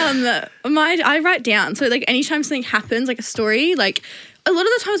 I write down. So like anytime something happens, like a story, like a lot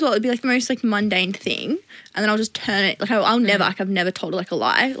of the time as well, it'd be like the most like mundane thing, and then I'll just turn it. Like I'll never, like I've never told like a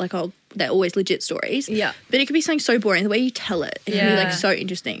lie. Like they're always legit stories. Yeah. But it could be something so boring. The way you tell it, it can be like so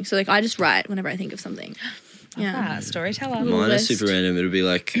interesting. So like I just write whenever I think of something. Yeah. Storyteller. Mine is super random. It'll be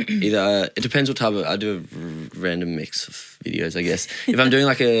like either it depends what type of. I do a random mix of videos, I guess. If I'm doing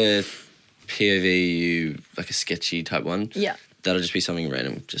like a POV, like a sketchy type one, Yeah. that'll just be something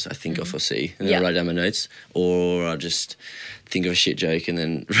random. Just I think off or see, and then I'll write down my notes, or I'll just think of a shit joke and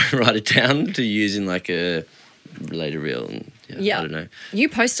then write it down to use in like a later reel. And I don't know. You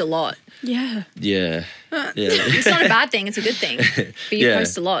post a lot. Yeah. Yeah. Yeah. It's not a bad thing. It's a good thing. But you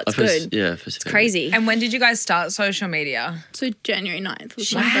post a lot. It's good. Yeah. It's crazy. And when did you guys start social media? So January 9th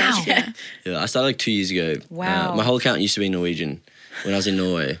was Wow. my first. Yeah. Yeah, I started like 2 years ago. Wow. My whole account used to be Norwegian when I was in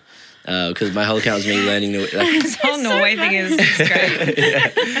Norway. Because my whole account was me learning Norwegian. This whole Norway thing is great.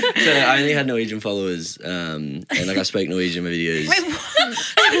 So I only had Norwegian followers, and like I spoke Norwegian in my videos. Wait, what?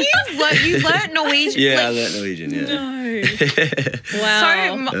 So you learned Norwegian? Yeah, Like, I learnt Norwegian. Yeah.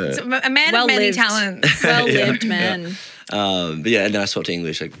 Wow. so a man Well of many lived. talents. Well lived, man. But yeah, and then I swapped to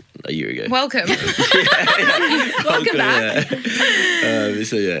English like a year ago. Welcome. Welcome back.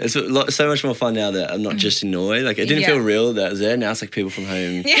 So yeah, it's so much more fun now that I'm not just in Norway. Like it didn't feel real that I was there. Now it's like people from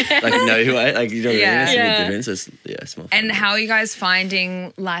home like know who I like. You know what I mean? It's a big difference. It's more fun. And how are you guys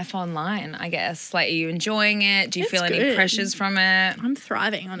finding life online, I guess? Like, are you enjoying it? Do you feel any good. pressures from it? I'm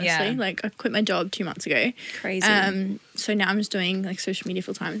thriving, honestly. Yeah. Like I quit my job 2 months ago. Crazy. So now I'm just doing like social media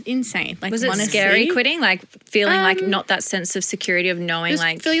full time. It's insane. Like Was it honestly, scary quitting? Like feeling like not that sense of security of knowing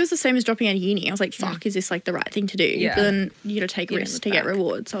like Philly was the same as dropping out of uni. I was like, fuck, is this like the right thing to do? Yeah. But then you got to take You risks just to get back.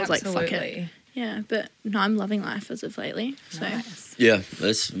 rewards. So I was like, fuck it. Absolutely. Yeah, but no, I'm loving life as of lately. So Yeah,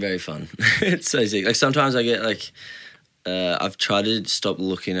 that's very fun. It's so sick. Like sometimes I get like, I've tried to stop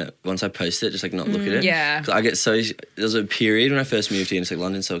looking at once I post it, just like not look at it. Yeah. 'Cause I get so. There's a period when I first moved here, and it's like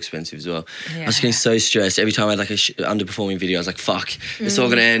London's so expensive as well. I was getting so stressed every time I had like a underperforming video. I was like, "Fuck, it's all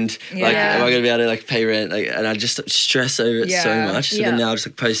gonna end. Like, am I gonna be able to like pay rent?" Like, and I just stress over it so much. So then now I just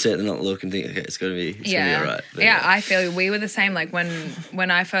like post it and not look and think, "Okay, it's gonna be alright." But, I feel we were the same. Like when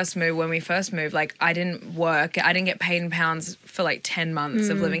we first moved, like I didn't work. I didn't get paid in pounds for like 10 months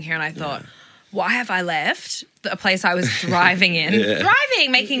of living here, and I thought, why have I left? a place I was thriving in,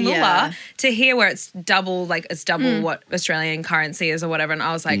 making moolah, to here where it's double what Australian currency is or whatever. And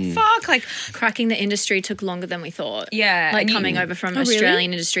I was like, fuck, like cracking the industry took longer than we thought. Yeah. Like coming over from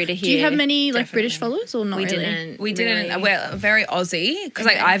Australian industry to here. Do you have many like British followers or not? We really? didn't. We didn't. We're very Aussie because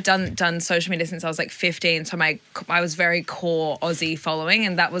like I've done social media since I was like 15. So I was very core Aussie following,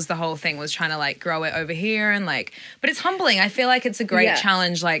 and that was the whole thing, was trying to like grow it over here and like. But it's humbling. I feel like it's a great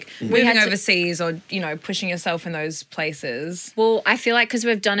challenge, like moving overseas or pushing yourself in those places. Well, I feel like because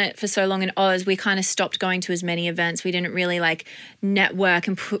we've done it for so long in Oz, we kind of stopped going to as many events. We didn't really like network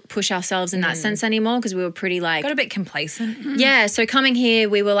and push ourselves in that sense anymore because we were pretty like got a bit complacent. Yeah, so coming here,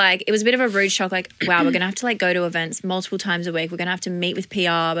 we were like, it was a bit of a rude shock. Like, wow, we're gonna have to like go to events multiple times a week. We're gonna have to meet with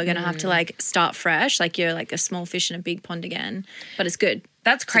PR. We're gonna have to like start fresh. Like you're like a small fish in a big pond again. But it's good.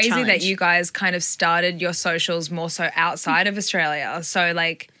 That's crazy that you guys kind of started your socials more so outside of Australia. So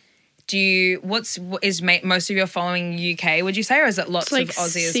like, most of your following UK, would you say, or is it lots like of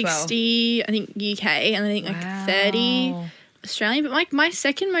Aussie as well? 60, I think UK, and I think like 30 Australian. But like my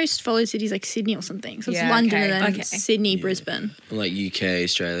second most followed city is like Sydney or something. So it's London and then Sydney, Brisbane. Like UK,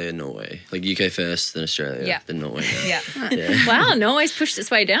 Australia, Norway. Like UK first, then Australia, then Norway. Yeah. Wow, Norway's pushed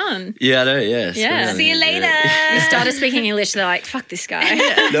its way down. Yeah, I know, yeah. Yeah. See you later. You started speaking English, they're like, fuck this guy.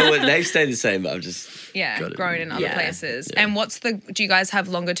 No, they've stayed the same, but I've just grown in other places. And do you guys have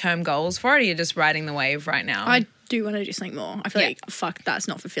longer term goals for it, or are you just riding the wave right now? I do want to do something more. I feel like, fuck, that's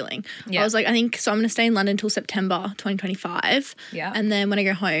not fulfilling. Yeah. I was like, I think, so I'm going to stay in London until September 2025. Yeah. And then when I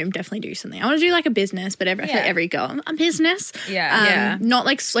go home, definitely do something. I want to do like a business, but I feel like every girl, a business. Yeah. Not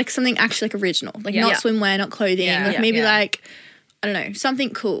like something actually like original. Like not swimwear, not clothing. Like maybe like, I don't know,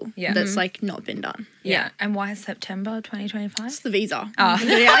 something cool that's like not been done. Yeah. And why September 2025? It's the visa. Oh.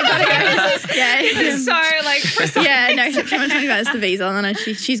 Yeah, I gotta go. This is so like precise. Yeah, no, September 25 is the visa, and then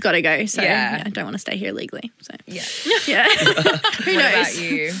she's got to go. So I don't want to stay here illegally. So yeah. Who knows? What about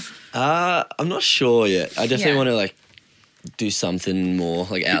you? I'm not sure yet. I definitely want to like do something more,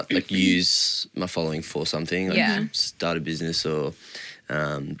 like use my following for something. Like start a business or.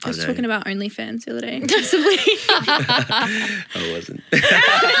 I was talking about OnlyFans the other day. I wasn't.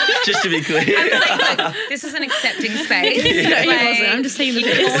 Just to be clear. Like, this is an accepting space. No, he wasn't. I'm just taking the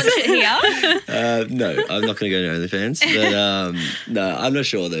piss. Launch it here. No, I'm not going to go to OnlyFans. But no, I'm not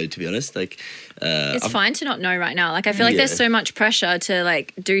sure though, to be honest. Like, it's fine to not know right now. Like I feel like there's so much pressure to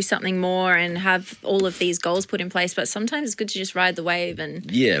like do something more and have all of these goals put in place. But sometimes it's good to just ride the wave. And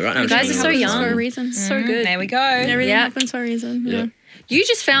right now, you guys are so young for a reason. So good. There we go. Everything happens for a reason. Yeah. You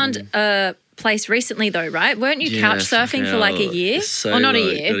just found a place recently though, right? Weren't you couch surfing for like a year? So or not a long,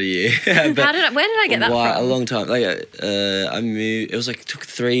 year? Not a year. Where did I get that from? A long time. Like I moved. It was like, it took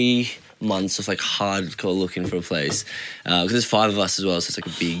 3 months of like hardcore looking for a place because there's 5 of us as well, so it's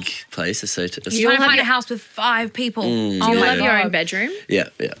like a big place. So you're trying to find a house with 5 people. Do you all have your own bedroom? Yeah.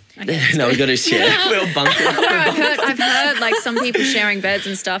 No, we got to share. We're all bunking. I've heard like some people sharing beds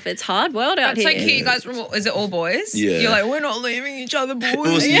and stuff. It's hard world out here. It's so cute. You guys, is it all boys? Yeah. You're like, we're not leaving each other, boys. It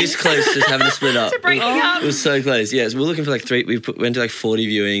was this close to having to split up. To breaking up. It was so close. Yeah, so we're looking for like 3. We went to like 40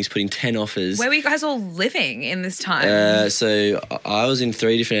 viewings, putting 10 offers. Where were you guys all living in this time? So I was in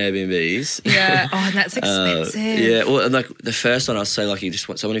 3 different Airbnbs. Yeah. Oh, and that's expensive. Yeah. Well, and like the first one, I was so lucky. Just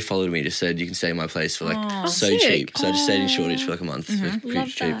someone who followed me just said you can stay in my place for like so cheap. So I just stayed in Shoreditch for like a month. It was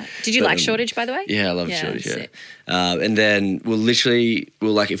pretty cheap. Did you like Shoreditch, by the way? Yeah, I love Shoreditch. Yeah. And then we'll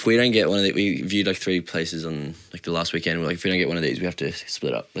like, if we don't get one of these, we viewed like 3 places on like the last weekend. We're like, if we don't get one of these, we have to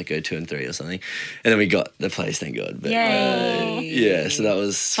split up, like go 2 and 3 or something. And then we got the place, thank God. But, Yay! So that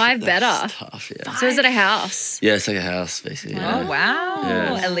was 5 better. Tough. Yeah. So is it a house? Yeah, it's like a house basically. Oh wow!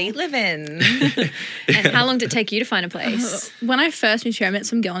 Yeah. Elite living. And how long did it take you to find a place? When I first moved here, I met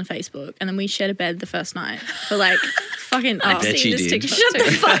some girl on Facebook, and then we shared a bed the first night for like fucking. I bet you did. Shut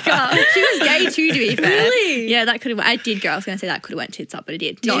the fuck up. She was gay too, to be fair. Really? Yeah, that could have. I did go. I was going to say that could have went tits up, but it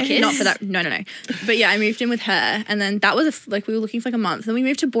did. Not for that. No. But yeah, I moved in with her, and then that was we were looking for like a month. Then we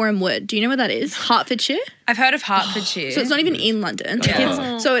moved to Boreham Wood. Do you know where that is? Hertfordshire. I've heard of Hertfordshire. So it's not even in London.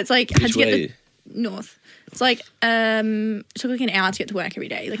 So it's like had to get the north. It's like it took like an hour to get to work every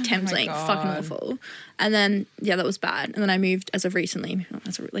day, like Thameslink, fucking awful. And then that was bad. And then I moved as of recently,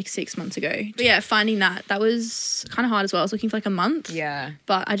 like 6 months ago. But yeah, finding that was kind of hard as well. I was looking for like a month. Yeah.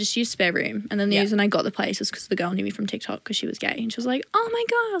 But I just used spare room. And then the reason I got the place was because the girl knew me from TikTok because she was gay, and she was like, "Oh my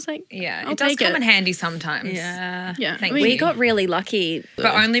god!" I was like, "Yeah, it does come in handy sometimes." Yeah. Thank we you. got really lucky,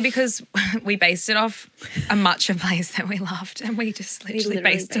 but only because we based it off a matcha place that we loved, and we just literally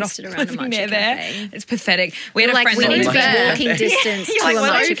based it off around a matcha cafe. It's pathetic. We had a like friend we need to be that walking distance to a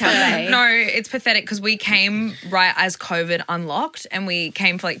matcha cafe. No, it's pathetic because we came right as COVID unlocked, and we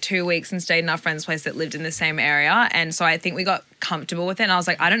came for like 2 weeks and stayed in our friend's place that lived in the same area. And so I think we got comfortable with it. And I was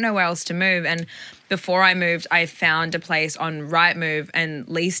like, I don't know where else to move. And before I moved, I found a place on Rightmove and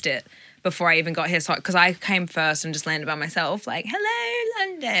leased it before I even got here. So, because I came first and just landed by myself, like, hello,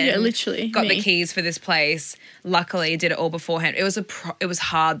 London. Yeah, literally. Got the keys for this place. Luckily, did it all beforehand. It was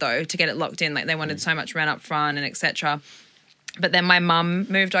hard, though, to get it locked in. Like, they wanted so much rent up front and etc. But then my mum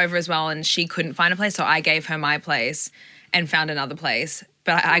moved over as well, and she couldn't find a place. So I gave her my place and found another place.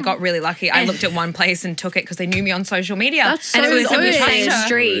 But I got really lucky. I looked at one place and took it because they knew me on social media. That's so and it was good. on the same Really?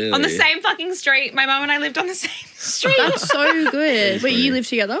 street. On the same fucking street. My mum and I lived on the same street. That's so good. Wait, you live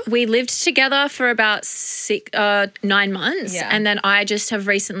together? We lived together for about 9 months. Yeah. And then I just have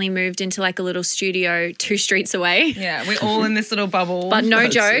recently moved into like a little studio 2 streets away. Yeah, we're all in this little bubble. But no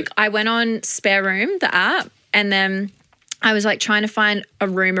joke, I went on Spare Room, the app, and then I was like trying to find a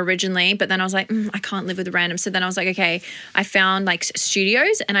room originally, but then I was like, I can't live with a random. So then I was like, okay, I found like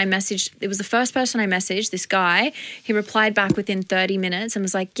studios, and I messaged, it was the first person I messaged, this guy. He replied back within 30 minutes and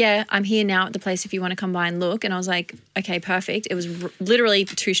was like, yeah, I'm here now at the place if you want to come by and look. And I was like, okay, perfect. It was literally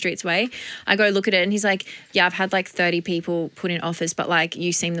 2 streets away. I go look at it and he's like, yeah, I've had like 30 people put in offers, but like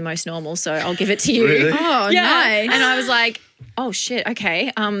you seem the most normal, so I'll give it to you. Really? Oh, Yeah. nice. And I was like, oh shit,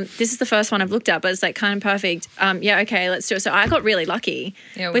 okay. This is the first one I've looked at, but it's like kind of perfect. Yeah, okay, let's do it. So I got really lucky.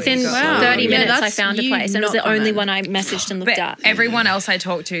 Yeah, Within you got 30 lucky. minutes, Yeah, I that's found a you place, and it was the not the only man. one I messaged and looked But at. everyone else I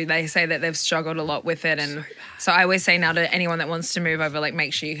talk to, they say that they've struggled a lot with it. And so I always say now to anyone that wants to move over, like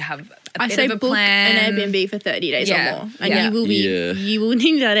make sure you have a I bit say of a book plan. an Airbnb for 30 days Yeah. or more. And Yeah. you will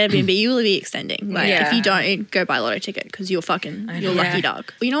need that Airbnb, you will be extending. Like Yeah. if you don't, go buy a lotto ticket because you're you're lucky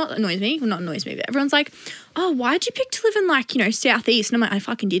duck. You know what annoys me? Well, not annoys me, but everyone's like, oh, why'd you pick to live in like, Southeast? And I'm like, I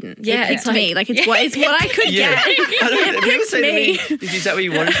fucking didn't. Yeah, It picked it's like- me. Like it's what I could Yeah. get. I don't know. It People picked say to me. me, is that what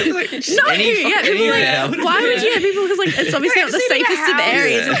you wanted? Like, just No, any yeah, fucking people are anywhere. like, why would you have people? Because like it's obviously not the Sitting in a safest of house.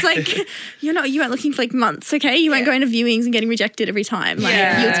 areas. Yeah. It's like you weren't looking for like months, okay? You weren't going to viewings and getting rejected every time. Like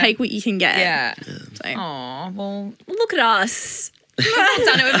Yeah. you'll take what you can get. Yeah. So. Oh, well, Look at us. we've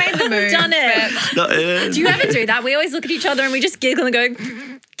done it. We've made the move. Done it. No, Do you ever do that? We always look at each other and we just giggle and go,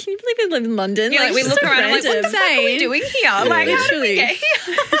 can you believe we live in London? Yeah, like we it's look so around and like, what the random. fuck are we doing here? Like, how did we Literally. get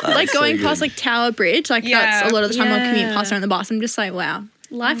here? Like so going good. past like Tower Bridge, like Yeah. that's a lot of the time I'll Yeah. commute past her on the bus. I'm just like, wow,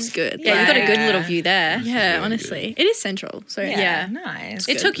 life's good. Yeah, you've got a good Yeah. little view there. Yeah, honestly, it is central. So Yeah. Nice.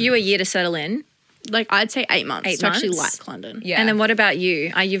 It took you a year to settle in. like I'd say 8 months 8 to actually months? like London. Yeah. And then what about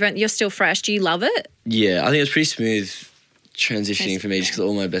you? You're still fresh. Do you love it? Yeah, I think it was pretty smooth transitioning for me just because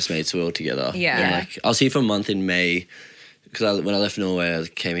all my best mates were all together. Yeah. And, like, I was here for a month in May because when I left Norway, I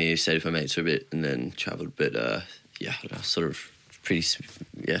came here, stayed with my mates for a bit and then travelled. But yeah, I don't know, sort of pretty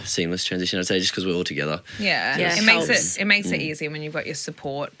seamless transition, I'd say, just because we're all together. Yeah. Yeah. It makes Helps. it easier when you've got your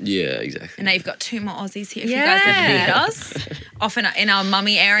support. Yeah, exactly. And now you've got 2 more Aussies here if Yeah. you guys ever need us. Off in our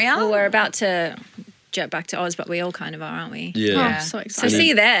mummy area. Well, we're about to jet back to Oz, but we all kind of are, aren't we? Yeah. Oh, so So excited. see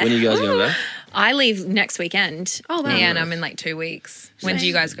you there. When are you guys going back? I leave next weekend. Oh wow. Yeah, and I'm in like 2 weeks. When do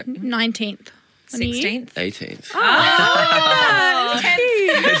you guys go? 19th. When are you? 16th? 18th.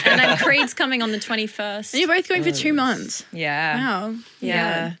 And then Creed's coming on the 21st. And you're both going for 2 months. Yeah. Wow.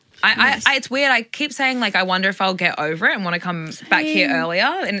 Yeah. I it's weird. I keep saying like I wonder if I'll get over it and want to come back here earlier.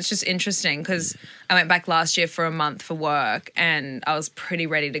 And it's just interesting because I went back last year for a month for work and I was pretty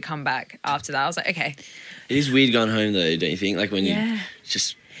ready to come back after that. I was like, okay. It is weird going home though, don't you think? Like when you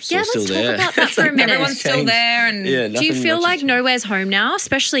just Yeah, still let's there. talk about that for a minute. Everyone's still changed. there and Yeah, Do you nothing feel much like has nowhere's home now?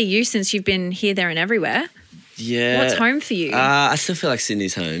 Especially you, since you've been here, there, and everywhere. Yeah. What's home for you? I still feel like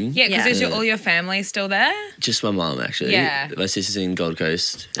Sydney's home. yeah, because Yeah. is all your family still there? Just my mum, actually. Yeah. My sister's in Gold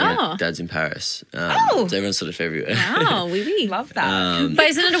Coast. And Oh. my dad's in Paris. Oh. So everyone's sort of everywhere. Oh, we Love that. But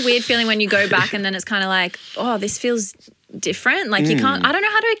isn't it a weird feeling when you go back and then it's kind of like, oh, this feels different? Like you can't, I don't know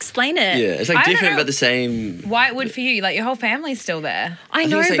how to explain it. Yeah, it's I like don't different know. but the same. Why it would for you? Like your whole family's still there. I I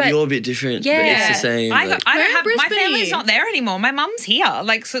know, think it's like but you're a bit different, but Yeah. it's the same. I like- don't Where in have my Brisbane are family's you? not there anymore. My mum's here.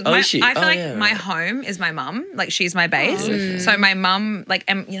 Like so Oh, is she? I feel Oh, like yeah, my right. home is my mum. Like she's my base. So my mum, like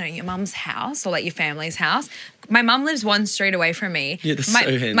your mum's house or like your family's house. My mum lives 1 street away from me. Yeah, that's my,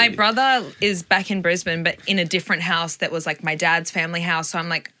 so handy. My brother is back in Brisbane, but in a different house that was like my dad's family house. So I'm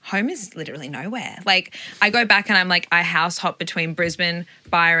like, home is literally nowhere. Like I go back and I'm like, I house hop between Brisbane,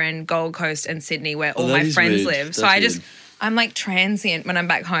 Byron, Gold Coast, and Sydney, where all that my is friends weird. live. So That's I just, weird. I'm like transient when I'm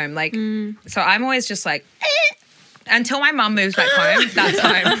back home. Like, so I'm always just like, until my mum moves back home, that's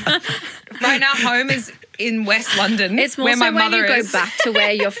home. Right now, home is in West London, it's more where so my when mother you go is. back to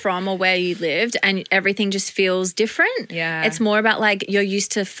where you're from or where you lived and everything just feels different. Yeah. It's more about like you're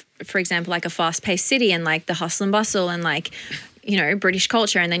used to, for example, like a fast-paced city and like the hustle and bustle and like you know, British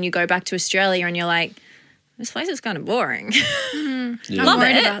culture, and then you go back to Australia and you're like, this place is kind of boring. Yeah. Love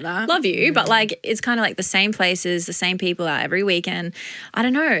worried it. about that. Love you. But like, it's kind of like the same places, the same people out every weekend. I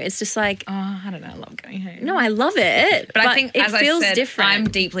don't know. It's just like, I don't know. I love going home. no, I love it. But I think, it as feels I said, different. I'm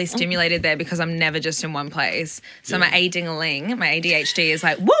deeply stimulated there because I'm never just in one place. So my A-ding-a-ling, my ADHD is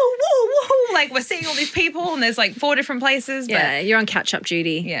like, woo, woo, woo. Like, we're seeing all these people and there's like 4 different places. But Yeah, you're on catch-up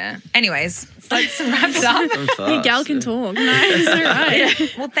duty. yeah. Anyways, let's wrap it up. Hey, gal can talk. No, it's all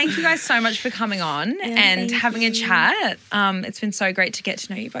right. Well, thank you guys so much for coming on and thank having a chat. It's been so great to get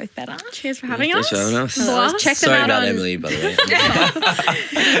to know you both better. Cheers for having Thanks us. for having us. Blast. Check them Sorry out about on... Emily, by the way.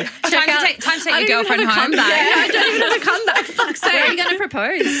 Time to take your girlfriend home. I don't even have a comeback. Fuck's sake. Where are you going to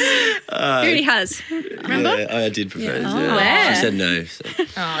propose? He already has. Remember? Yeah, I did propose. Oh, Yeah. where? She said no. So.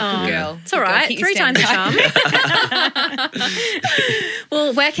 Oh, good girl. It's all right. Keep your 3 times a standard. charm.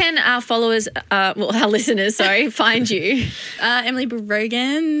 Well, where can our followers, our listeners, find you? Emily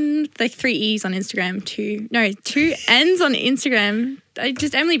Brogan, like 3 E's on Instagram, 2 N's on Instagram.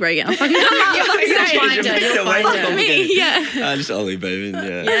 Just Emily Brogan. I'll fucking come up. You'll find it. Me, yeah. Just Olly Bowman.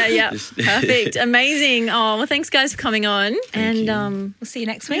 Yeah. Yeah. Just- Perfect. Amazing. Oh, well, thanks, guys, for coming on. Thank you. We'll see you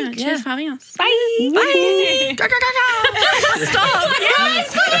next week. Cheers for having us. Bye. Bye. Stop.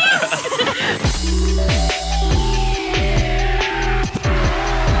 Yes.